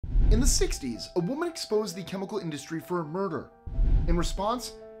In the 60s, a woman exposed the chemical industry for murder. In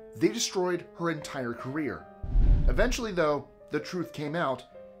response, they destroyed her entire career. Eventually, though, the truth came out,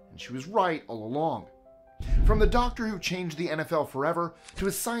 and she was right all along. From the doctor who changed the NFL forever, to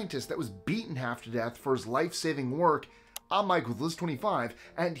a scientist that was beaten half to death for his life-saving work, I'm Mike with List 25,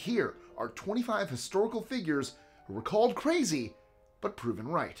 and here are 25 historical figures who were called crazy, but proven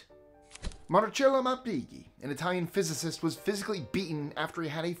right. Marcello Malpighi, an Italian physicist, was physically beaten after he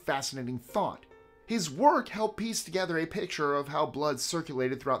had a fascinating thought. His work helped piece together a picture of how blood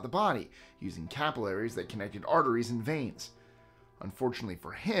circulated throughout the body, using capillaries that connected arteries and veins. Unfortunately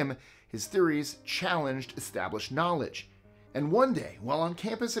for him, his theories challenged established knowledge. And one day, while on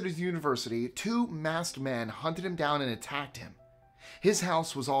campus at his university, two masked men hunted him down and attacked him. His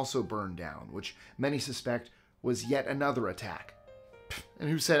house was also burned down, which many suspect was yet another attack. And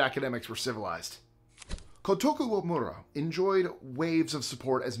who said academics were civilized? Koutoku Wamura enjoyed waves of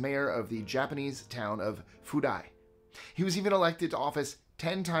support as mayor of the Japanese town of Fudai. He was even elected to office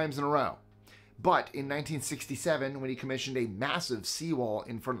 10 times in a row. But in 1967, when he commissioned a massive seawall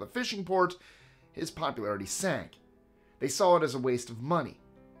in front of the fishing port, his popularity sank. They saw it as a waste of money.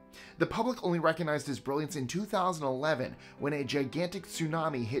 The public only recognized his brilliance in 2011 when a gigantic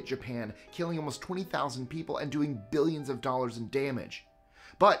tsunami hit Japan, killing almost 20,000 people and doing billions of dollars in damage.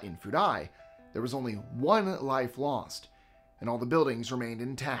 But in Fudai, there was only one life lost, and all the buildings remained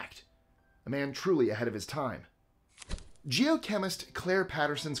intact. A man truly ahead of his time. Geochemist Clair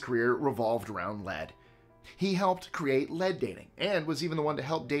Patterson's career revolved around lead. He helped create lead dating, and was even the one to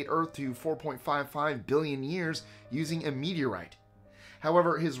help date Earth to 4.55 billion years using a meteorite.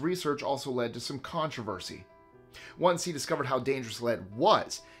 However, his research also led to some controversy. Once he discovered how dangerous lead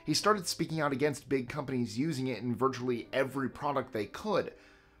was, he started speaking out against big companies using it in virtually every product they could,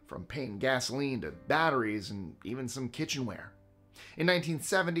 from paint and gasoline to batteries and even some kitchenware. In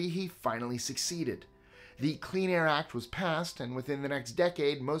 1970, he finally succeeded. The Clean Air Act was passed, and within the next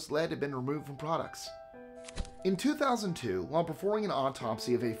decade, most lead had been removed from products. In 2002, while performing an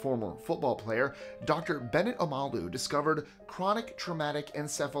autopsy of a former football player, Dr. Bennet Omalu discovered chronic traumatic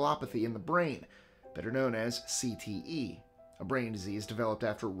encephalopathy in the brain, better known as CTE, a brain disease developed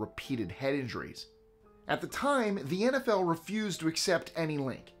after repeated head injuries. At the time, the NFL refused to accept any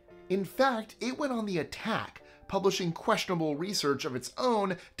link. In fact, it went on the attack, publishing questionable research of its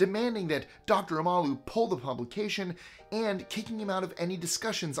own, demanding that Dr. Omalu pull the publication and kicking him out of any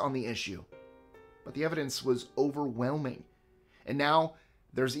discussions on the issue. But the evidence was overwhelming. And now,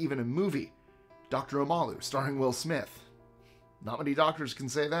 there's even a movie, Dr. Omalu, starring Will Smith. Not many doctors can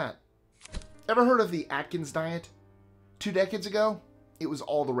say that. Ever heard of the Atkins diet? 2 decades ago, it was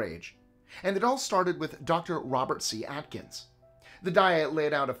all the rage. And it all started with Dr. Robert C. Atkins. The diet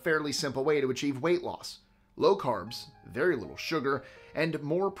laid out a fairly simple way to achieve weight loss. Low carbs, very little sugar, and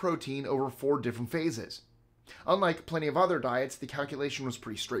more protein over 4 different phases. Unlike plenty of other diets, the calculation was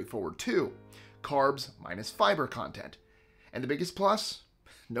pretty straightforward too. Carbs minus fiber content. And the biggest plus?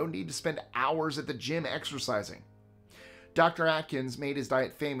 No need to spend hours at the gym exercising. Dr. Atkins made his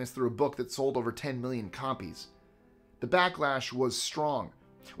diet famous through a book that sold over 10 million copies. The backlash was strong,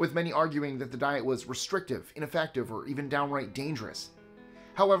 with many arguing that the diet was restrictive, ineffective, or even downright dangerous.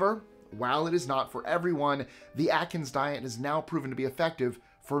 However, while it is not for everyone, the Atkins diet is now proven to be effective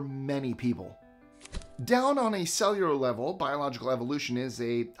for many people. Down on a cellular level, biological evolution is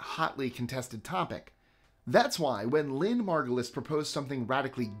a hotly contested topic. That's why when Lynn Margulis proposed something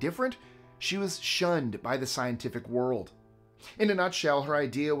radically different, she was shunned by the scientific world. In a nutshell, her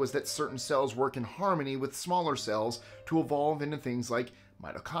idea was that certain cells work in harmony with smaller cells to evolve into things like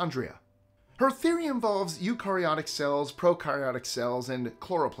mitochondria. Her theory involves eukaryotic cells, prokaryotic cells, and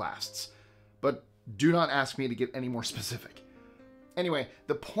chloroplasts. But do not ask me to get any more specific. Anyway,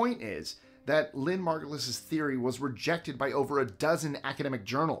 the point is that Lynn Margulis' theory was rejected by over a dozen academic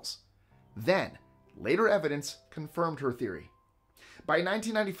journals. Then, later evidence confirmed her theory. By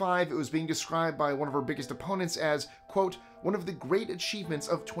 1995, it was being described by one of her biggest opponents as, quote, one of the great achievements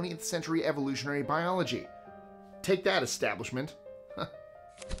of 20th century evolutionary biology. Take that, establishment.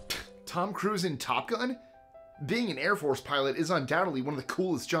 Tom Cruise in Top Gun? Being an Air Force pilot is undoubtedly one of the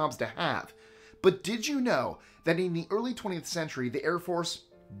coolest jobs to have. But did you know that in the early 20th century, the Air Force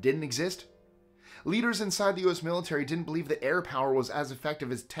didn't exist? Leaders inside the US military didn't believe that air power was as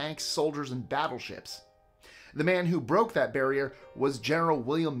effective as tanks, soldiers, and battleships. The man who broke that barrier was General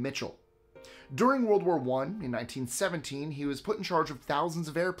William Mitchell. During World War I, in 1917, he was put in charge of thousands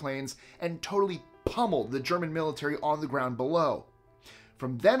of airplanes and totally pummeled the German military on the ground below.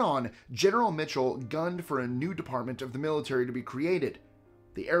 From then on, General Mitchell gunned for a new department of the military to be created,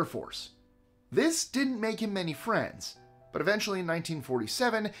 the Air Force. This didn't make him many friends. But eventually in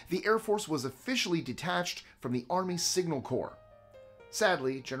 1947, the Air Force was officially detached from the Army Signal Corps.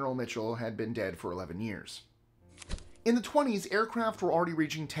 Sadly, General Mitchell had been dead for 11 years. In the 20s, aircraft were already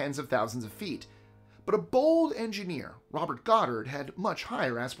reaching tens of thousands of feet, but a bold engineer, Robert Goddard, had much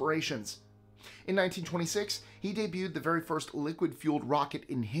higher aspirations. In 1926, he debuted the very first liquid-fueled rocket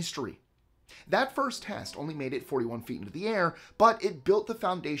in history. That first test only made it 41 feet into the air, but it built the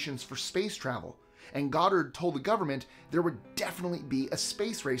foundations for space travel, and Goddard told the government there would definitely be a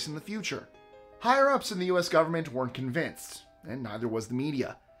space race in the future. Higher-ups in the US government weren't convinced, and neither was the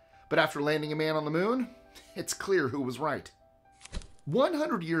media. But after landing a man on the moon, it's clear who was right.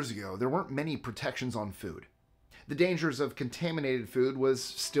 100 years ago, there weren't many protections on food. The dangers of contaminated food was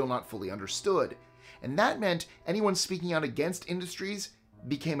still not fully understood, and that meant anyone speaking out against industries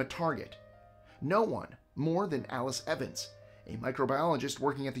became a target. No one more than Alice Evans, a microbiologist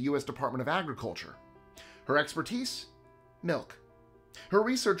working at the U.S. Department of Agriculture. Her expertise? Milk. Her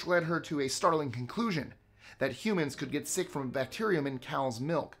research led her to a startling conclusion, that humans could get sick from a bacterium in cow's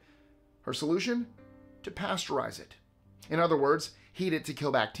milk. Her solution? To pasteurize it. In other words, heat it to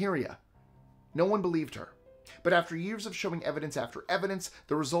kill bacteria. No one believed her. But after years of showing evidence after evidence,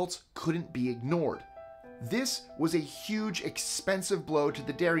 the results couldn't be ignored. This was a huge, expensive blow to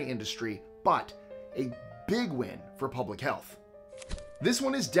the dairy industry, but a big win for public health. This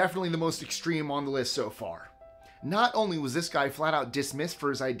one is definitely the most extreme on the list so far. Not only was this guy flat out dismissed for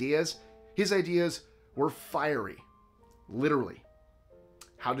his ideas were fiery. Literally.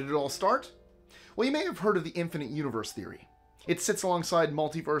 How did it all start? Well, you may have heard of the infinite universe theory. It sits alongside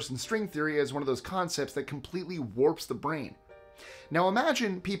multiverse and string theory as one of those concepts that completely warps the brain. Now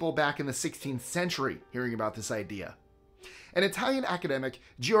imagine people back in the 16th century hearing about this idea. An Italian academic,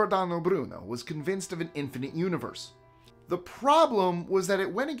 Giordano Bruno, was convinced of an infinite universe. The problem was that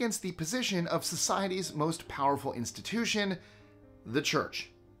it went against the position of society's most powerful institution, the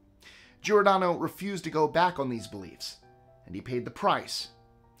church. Giordano refused to go back on these beliefs, and he paid the price.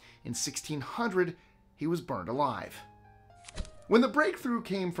 In 1600, he was burned alive. When the breakthrough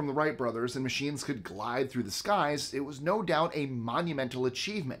came from the Wright brothers and machines could glide through the skies, it was no doubt a monumental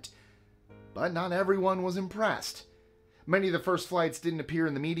achievement. But not everyone was impressed. Many of the first flights didn't appear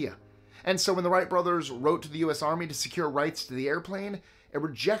in the media, and so when the Wright brothers wrote to the US Army to secure rights to the airplane, a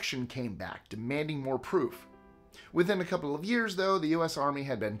rejection came back demanding more proof. Within a couple of years, though, the US Army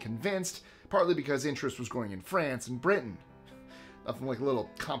had been convinced, partly because interest was growing in France and Britain. Nothing like a little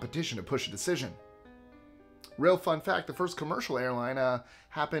competition to push a decision. Real fun fact, the first commercial airline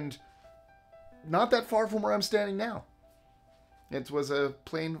happened not that far from where I'm standing now. It was a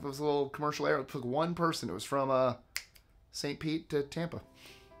plane, it was a little commercial airline. It took one person. It was from St. Pete to Tampa.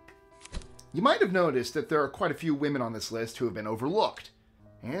 You might have noticed that there are quite a few women on this list who have been overlooked.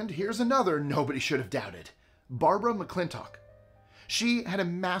 And here's another nobody should have doubted. Barbara McClintock. She had a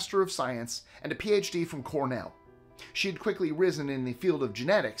Master of Science and a PhD from Cornell. She had quickly risen in the field of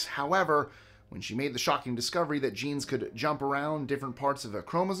genetics. However, when she made the shocking discovery that genes could jump around different parts of a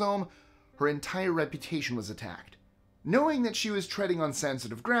chromosome, her entire reputation was attacked. Knowing that she was treading on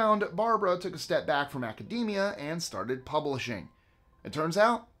sensitive ground, Barbara took a step back from academia and started publishing. It turns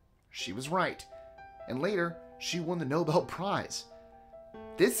out, she was right. And later, she won the Nobel Prize.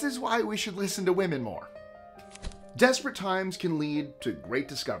 This is why we should listen to women more. Desperate times can lead to great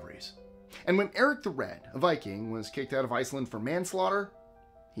discoveries. And when Erik the Red, a Viking, was kicked out of Iceland for manslaughter,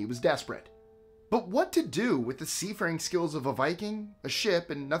 he was desperate. But what to do with the seafaring skills of a Viking, a ship,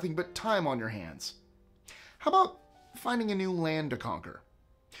 and nothing but time on your hands? How about finding a new land to conquer?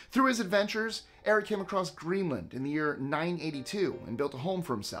 Through his adventures, Erik came across Greenland in the year 982 and built a home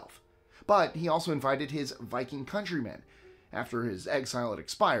for himself. But he also invited his Viking countrymen, after his exile had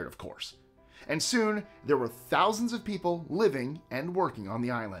expired, of course. And soon, there were thousands of people living and working on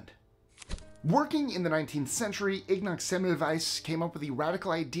the island. Working in the 19th century, Ignaz Semmelweis came up with the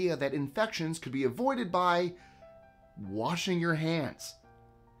radical idea that infections could be avoided by washing your hands.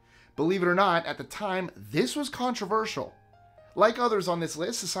 Believe it or not, at the time, this was controversial. Like others on this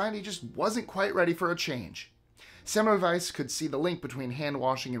list, society just wasn't quite ready for a change. Semmelweis could see the link between hand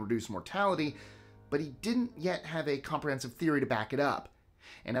washing and reduced mortality, but he didn't yet have a comprehensive theory to back it up.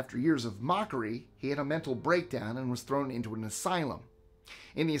 And after years of mockery, he had a mental breakdown and was thrown into an asylum.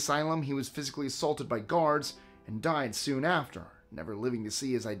 In the asylum, he was physically assaulted by guards and died soon after, never living to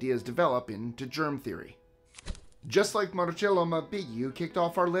see his ideas develop into germ theory. Just like Marcello Malpighi, who kicked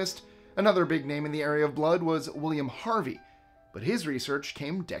off our list, another big name in the area of blood was William Harvey, but his research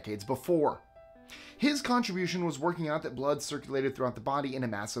came decades before. His contribution was working out that blood circulated throughout the body in a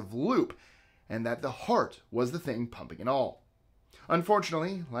massive loop, and that the heart was the thing pumping it all.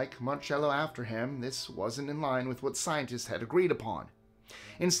 Unfortunately, like Marcello after him, this wasn't in line with what scientists had agreed upon.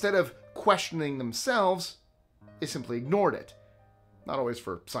 Instead of questioning themselves, they simply ignored it. Not always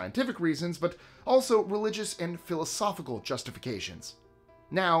for scientific reasons, but also religious and philosophical justifications.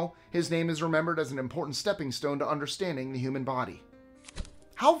 Now, his name is remembered as an important stepping stone to understanding the human body.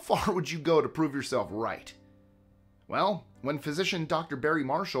 How far would you go to prove yourself right? Well, when physician Dr. Barry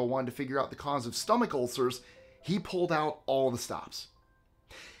Marshall wanted to figure out the cause of stomach ulcers, he pulled out all the stops.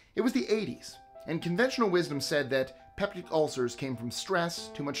 It was the 80s, and conventional wisdom said that peptic ulcers came from stress,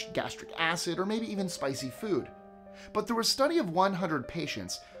 too much gastric acid, or maybe even spicy food. But through a study of 100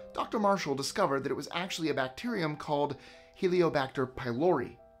 patients, Dr. Marshall discovered that it was actually a bacterium called Helicobacter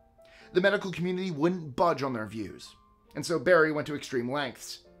pylori. The medical community wouldn't budge on their views, and so Barry went to extreme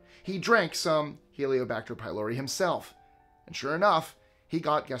lengths. He drank some Helicobacter pylori himself, and sure enough, he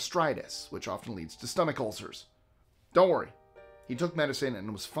got gastritis, which often leads to stomach ulcers. Don't worry, he took medicine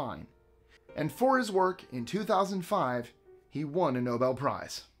and was fine. And for his work in 2005, he won a Nobel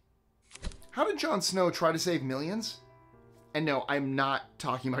Prize. How did Jon Snow try to save millions? And no, I'm not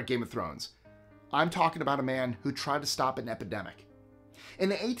talking about Game of Thrones. I'm talking about a man who tried to stop an epidemic. In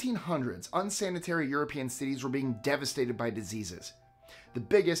the 1800s, unsanitary European cities were being devastated by diseases. The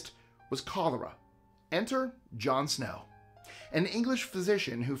biggest was cholera. Enter Jon Snow, an English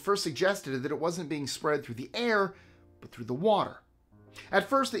physician who first suggested that it wasn't being spread through the air, but through the water. At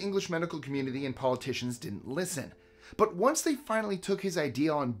first, the English medical community and politicians didn't listen. But once they finally took his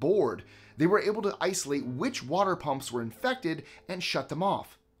idea on board, they were able to isolate which water pumps were infected and shut them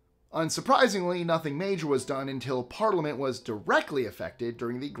off. Unsurprisingly, nothing major was done until Parliament was directly affected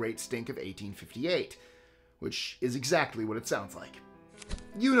during the Great Stink of 1858, which is exactly what it sounds like.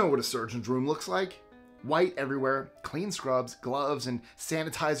 You know what a surgeon's room looks like. White everywhere, clean scrubs, gloves, and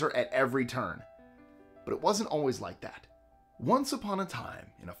sanitizer at every turn. But it wasn't always like that. Once upon a time,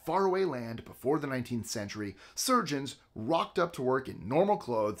 in a faraway land before the 19th century, surgeons rocked up to work in normal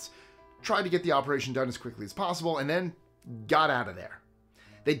clothes, tried to get the operation done as quickly as possible, and then got out of there.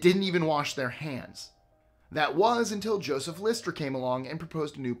 They didn't even wash their hands. That was until Joseph Lister came along and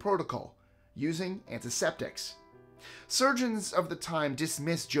proposed a new protocol, using antiseptics. Surgeons of the time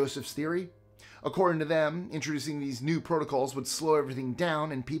dismissed Joseph's theory. According to them, introducing these new protocols would slow everything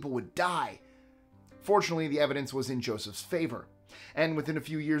down and people would die. Fortunately, the evidence was in Joseph's favor, and within a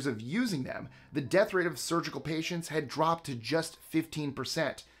few years of using them, the death rate of surgical patients had dropped to just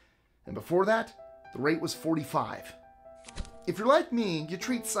 15%, and before that, the rate was 45%. If you're like me, you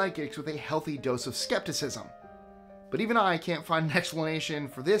treat psychics with a healthy dose of skepticism. But even I can't find an explanation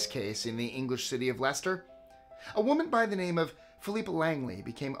for this case in the English city of Leicester. A woman by the name of Philippa Langley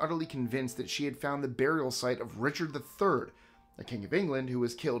became utterly convinced that she had found the burial site of Richard III, the King of England who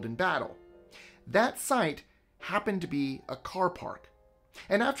was killed in battle. That site happened to be a car park.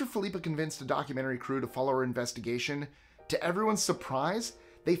 And after Philippa convinced a documentary crew to follow her investigation, to everyone's surprise,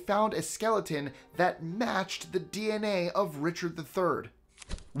 they found a skeleton that matched the DNA of Richard III.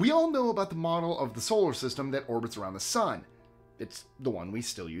 We all know about the model of the solar system that orbits around the sun. It's the one we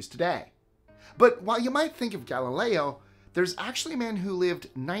still use today. But while you might think of Galileo, there's actually a man who lived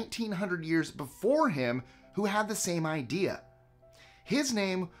 1900 years before him who had the same idea. His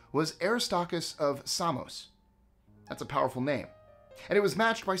name was Aristarchus of Samos. That's a powerful name. And it was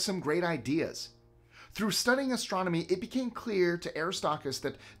matched by some great ideas. Through studying astronomy, it became clear to Aristarchus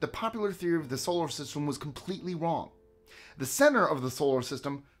that the popular theory of the solar system was completely wrong. The center of the solar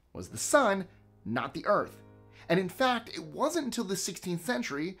system was the sun, not the Earth. And in fact, it wasn't until the 16th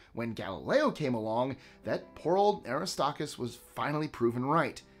century, when Galileo came along, that poor old Aristarchus was finally proven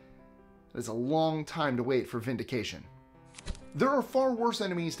right. It is a long time to wait for vindication. There are far worse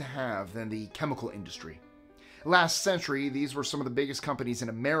enemies to have than the chemical industry. Last century, these were some of the biggest companies in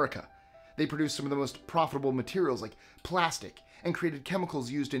America. They produced some of the most profitable materials like plastic and created chemicals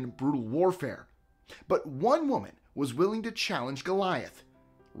used in brutal warfare. But one woman was willing to challenge Goliath,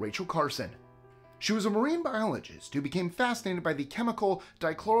 Rachel Carson. She was a marine biologist who became fascinated by the chemical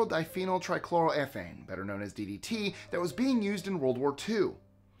dichlorodiphenyl trichloroethane, better known as DDT, that was being used in World War II.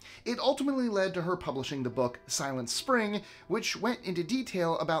 It ultimately led to her publishing the book Silent Spring, which went into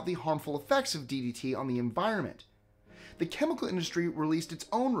detail about the harmful effects of DDT on the environment. The chemical industry released its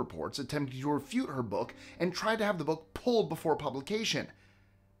own reports attempting to refute her book and tried to have the book pulled before publication.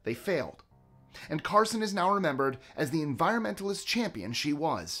 They failed, and Carson is now remembered as the environmentalist champion she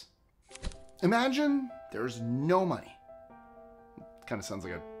was. Imagine there's no money. Kind of sounds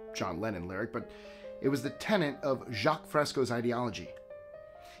like a John Lennon lyric, but it was the tenet of Jacque Fresco's ideology.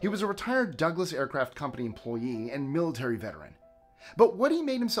 He was a retired Douglas Aircraft Company employee and military veteran. But what he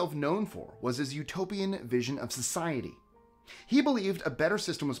made himself known for was his utopian vision of society. He believed a better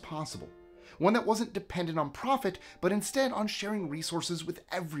system was possible, one that wasn't dependent on profit, but instead on sharing resources with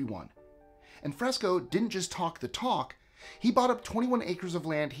everyone. And Fresco didn't just talk the talk, he bought up 21 acres of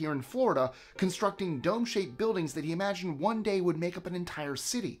land here in Florida, constructing dome-shaped buildings that he imagined one day would make up an entire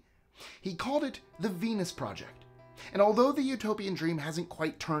city. He called it the Venus Project. And although the utopian dream hasn't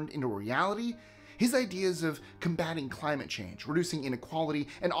quite turned into reality, his ideas of combating climate change, reducing inequality,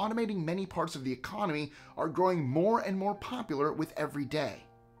 and automating many parts of the economy are growing more and more popular with every day.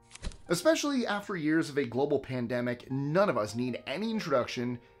 Especially after years of a global pandemic, none of us need any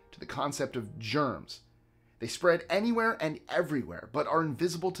introduction to the concept of germs. They spread anywhere and everywhere, but are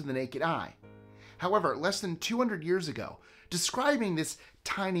invisible to the naked eye. However, less than 200 years ago, describing this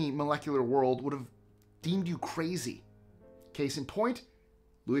tiny molecular world would have deemed you crazy. Case in point,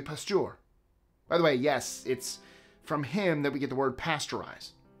 Louis Pasteur. By the way, yes, it's from him that we get the word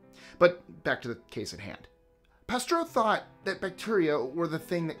pasteurize. But back to the case at hand. Pasteur thought that bacteria were the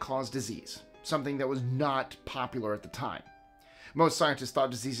thing that caused disease, something that was not popular at the time. Most scientists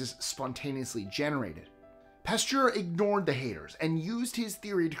thought diseases spontaneously generated. Pasteur ignored the haters and used his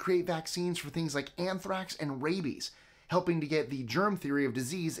theory to create vaccines for things like anthrax and rabies, helping to get the germ theory of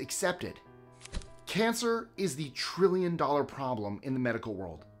disease accepted. Cancer is the trillion-dollar problem in the medical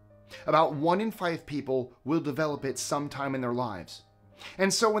world. About 1 in 5 people will develop it sometime in their lives.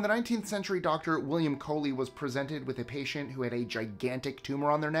 And so when the 19th century doctor William Coley was presented with a patient who had a gigantic tumor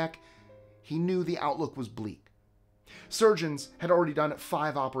on their neck, he knew the outlook was bleak. Surgeons had already done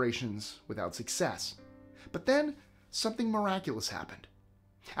 5 operations without success. But then, something miraculous happened.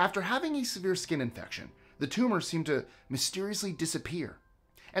 After having a severe skin infection, the tumor seemed to mysteriously disappear.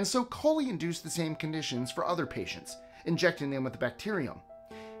 And so Coley induced the same conditions for other patients, injecting them with the bacterium.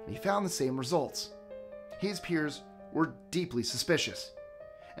 And he found the same results. His peers were deeply suspicious,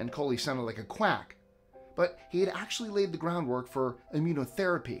 and Coley sounded like a quack. But he had actually laid the groundwork for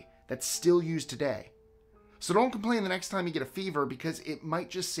immunotherapy that's still used today. So don't complain the next time you get a fever, because it might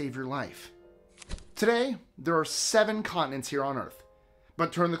just save your life. Today, there are 7 continents here on Earth.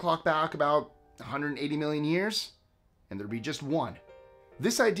 But turn the clock back about 180 million years, and there'd be just one.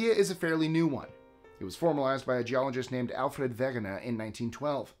 This idea is a fairly new one. It was formalized by a geologist named Alfred Wegener in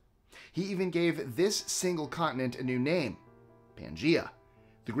 1912. He even gave this single continent a new name, Pangaea,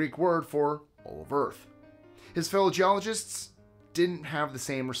 the Greek word for all of Earth. His fellow geologists didn't have the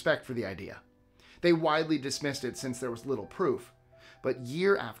same respect for the idea. They widely dismissed it since there was little proof. But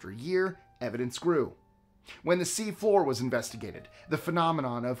year after year, evidence grew. When the sea floor was investigated, the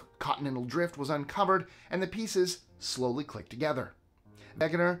phenomenon of continental drift was uncovered, and the pieces slowly clicked together.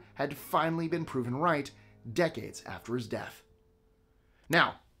 Wegener had finally been proven right decades after his death.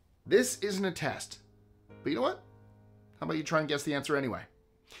 Now, this isn't a test, but you know what? How about you try and guess the answer anyway?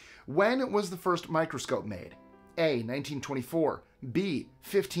 When was the first microscope made? A. 1924, B.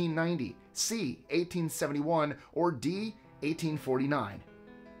 1590, C. 1871, or D. 1849?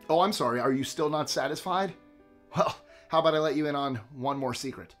 Oh, I'm sorry, are you still not satisfied? Well, how about I let you in on one more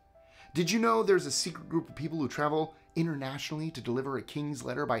secret? Did you know there's a secret group of people who travel internationally to deliver a king's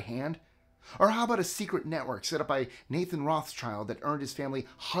letter by hand? Or how about a secret network set up by Nathan Rothschild that earned his family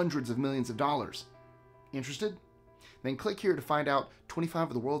hundreds of millions of dollars? Interested? Then click here to find out 25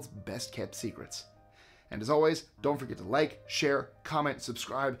 of the world's best kept secrets. And as always, don't forget to like, share, comment,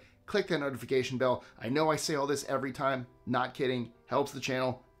 subscribe, click that notification bell. I know I say all this every time, not kidding, helps the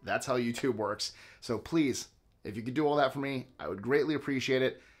channel. That's how YouTube works. So please, if you could do all that for me, I would greatly appreciate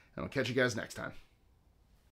it, and I'll catch you guys next time.